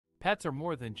Pets are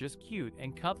more than just cute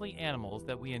and cuddly animals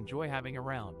that we enjoy having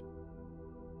around.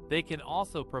 They can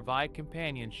also provide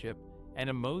companionship and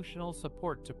emotional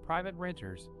support to private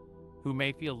renters who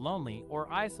may feel lonely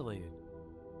or isolated.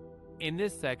 In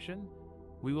this section,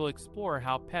 we will explore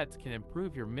how pets can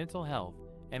improve your mental health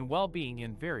and well-being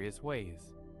in various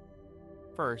ways.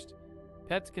 First,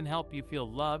 pets can help you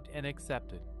feel loved and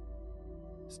accepted.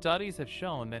 Studies have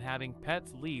shown that having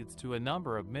pets leads to a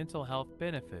number of mental health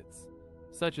benefits,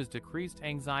 such as decreased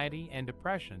anxiety and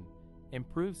depression,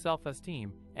 improved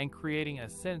self-esteem, and creating a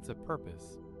sense of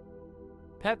purpose.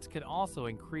 Pets can also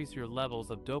increase your levels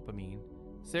of dopamine,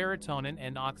 serotonin,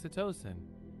 and oxytocin,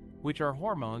 which are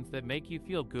hormones that make you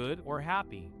feel good or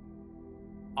happy.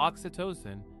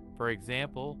 Oxytocin, for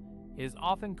example, is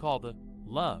often called the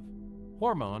love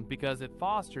hormone because it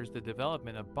fosters the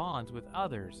development of bonds with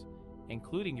others,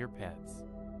 including your pets.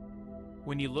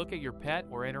 When you look at your pet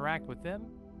or interact with them,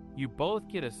 you both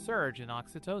get a surge in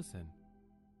oxytocin.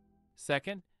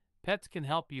 Second, pets can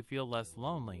help you feel less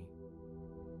lonely.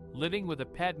 Living with a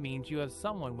pet means you have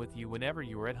someone with you whenever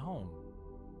you are at home.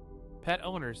 Pet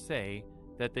owners say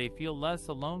that they feel less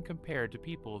alone compared to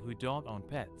people who don't own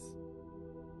pets.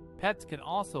 Pets can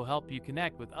also help you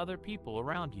connect with other people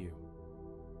around you.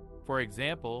 For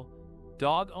example,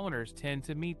 dog owners tend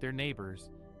to meet their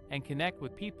neighbors and connect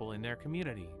with people in their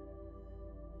community.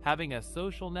 Having a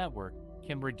social network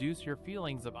can reduce your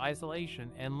feelings of isolation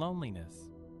and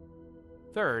loneliness.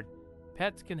 Third,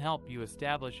 pets can help you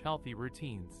establish healthy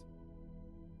routines.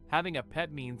 Having a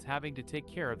pet means having to take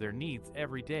care of their needs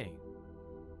every day.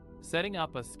 Setting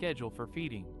up a schedule for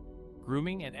feeding,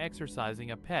 grooming, and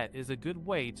exercising a pet is a good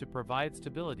way to provide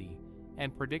stability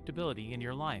and predictability in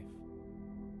your life.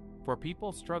 For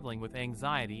people struggling with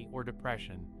anxiety or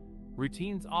depression,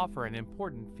 routines offer an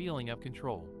important feeling of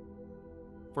control.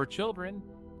 For children,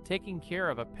 taking care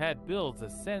of a pet builds a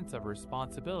sense of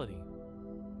responsibility.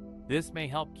 This may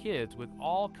help kids with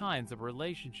all kinds of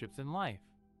relationships in life.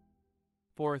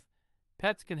 Fourth,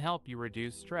 pets can help you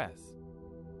reduce stress.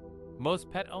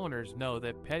 Most pet owners know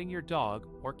that petting your dog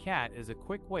or cat is a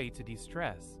quick way to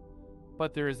de-stress,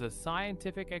 but there is a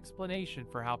scientific explanation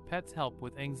for how pets help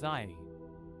with anxiety.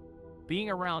 Being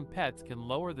around pets can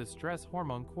lower the stress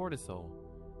hormone cortisol,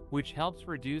 which helps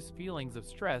reduce feelings of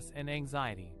stress and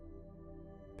anxiety.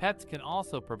 Pets can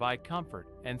also provide comfort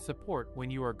and support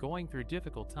when you are going through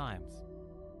difficult times.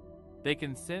 They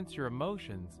can sense your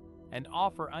emotions and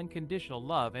offer unconditional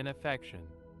love and affection.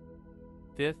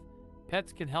 Fifth,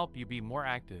 pets can help you be more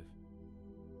active.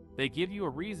 They give you a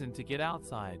reason to get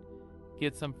outside,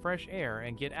 get some fresh air,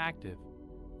 and get active,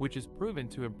 which is proven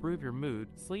to improve your mood,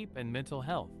 sleep, and mental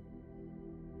health.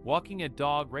 Walking a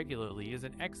dog regularly is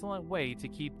an excellent way to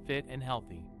keep fit and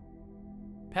healthy.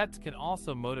 Pets can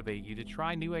also motivate you to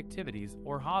try new activities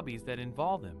or hobbies that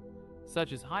involve them,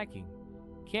 such as hiking,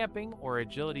 camping, or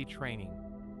agility training.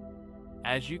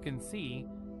 As you can see,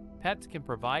 pets can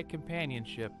provide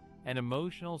companionship and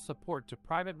emotional support to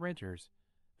private renters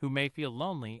who may feel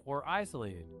lonely or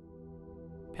isolated.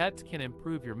 Pets can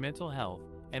improve your mental health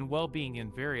and well-being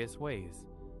in various ways,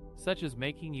 such as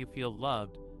making you feel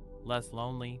loved, less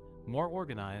lonely, more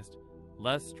organized,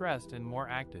 less stressed, and more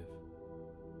active.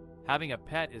 Having a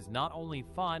pet is not only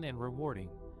fun and rewarding,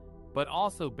 but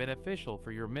also beneficial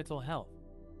for your mental health.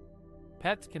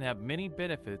 Pets can have many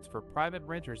benefits for private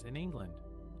renters in England,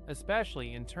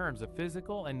 especially in terms of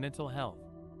physical and mental health.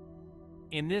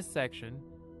 In this section,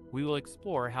 we will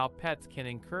explore how pets can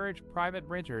encourage private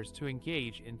renters to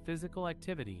engage in physical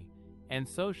activity and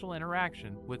social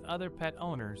interaction with other pet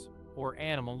owners or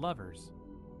animal lovers.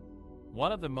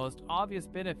 One of the most obvious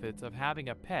benefits of having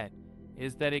a pet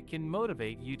is that it can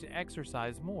motivate you to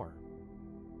exercise more.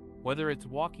 Whether it's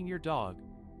walking your dog,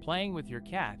 playing with your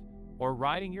cat, or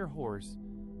riding your horse,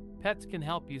 pets can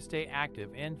help you stay active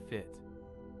and fit.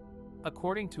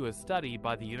 According to a study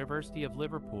by the University of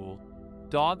Liverpool,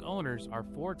 dog owners are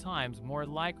 4 times more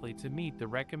likely to meet the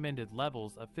recommended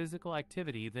levels of physical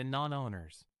activity than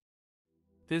non-owners.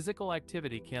 Physical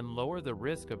activity can lower the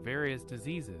risk of various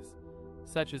diseases,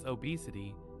 such as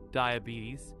obesity,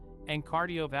 diabetes, and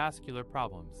cardiovascular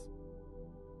problems.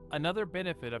 Another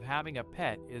benefit of having a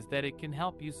pet is that it can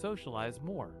help you socialize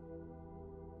more.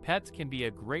 Pets can be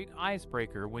a great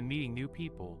icebreaker when meeting new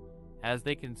people, as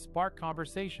they can spark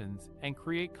conversations and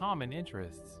create common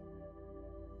interests.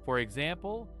 For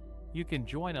example, you can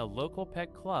join a local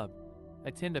pet club,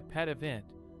 attend a pet event,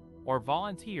 or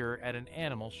volunteer at an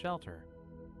animal shelter.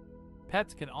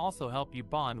 Pets can also help you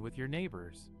bond with your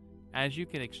neighbors, as you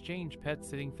can exchange pet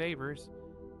sitting favors,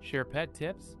 share pet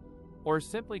tips, or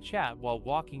simply chat while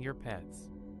walking your pets.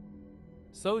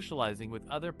 Socializing with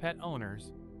other pet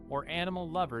owners or animal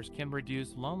lovers can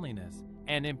reduce loneliness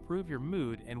and improve your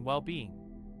mood and well-being.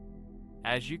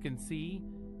 As you can see,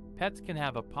 pets can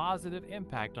have a positive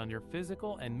impact on your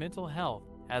physical and mental health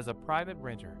as a private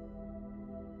renter.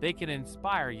 They can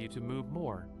inspire you to move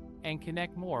more and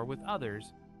connect more with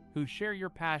others who share your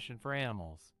passion for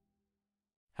animals.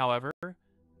 However,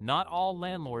 not all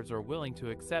landlords are willing to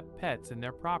accept pets in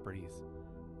their properties,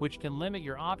 which can limit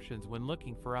your options when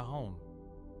looking for a home.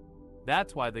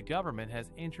 That's why the government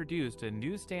has introduced a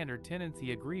new standard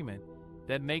tenancy agreement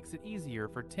that makes it easier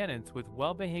for tenants with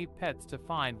well-behaved pets to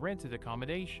find rented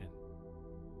accommodation.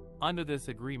 Under this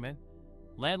agreement,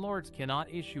 landlords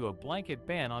cannot issue a blanket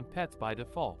ban on pets by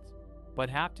default, but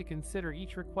have to consider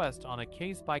each request on a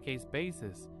case-by-case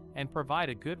basis and provide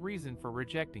a good reason for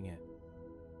rejecting it.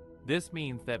 This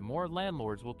means that more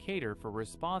landlords will cater for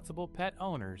responsible pet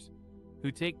owners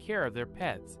who take care of their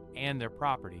pets and their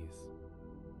properties.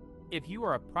 If you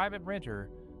are a private renter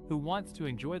who wants to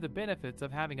enjoy the benefits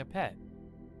of having a pet,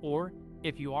 or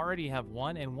if you already have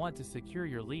one and want to secure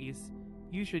your lease,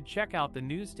 you should check out the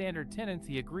new standard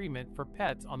tenancy agreement for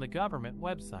pets on the government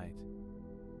website.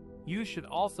 You should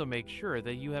also make sure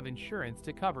that you have insurance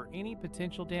to cover any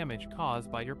potential damage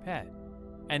caused by your pet,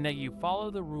 and that you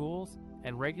follow the rules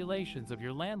and regulations of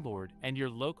your landlord and your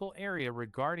local area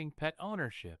regarding pet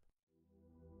ownership.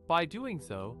 By doing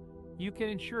so, you can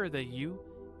ensure that you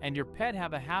and your pet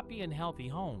have a happy and healthy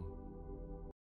home.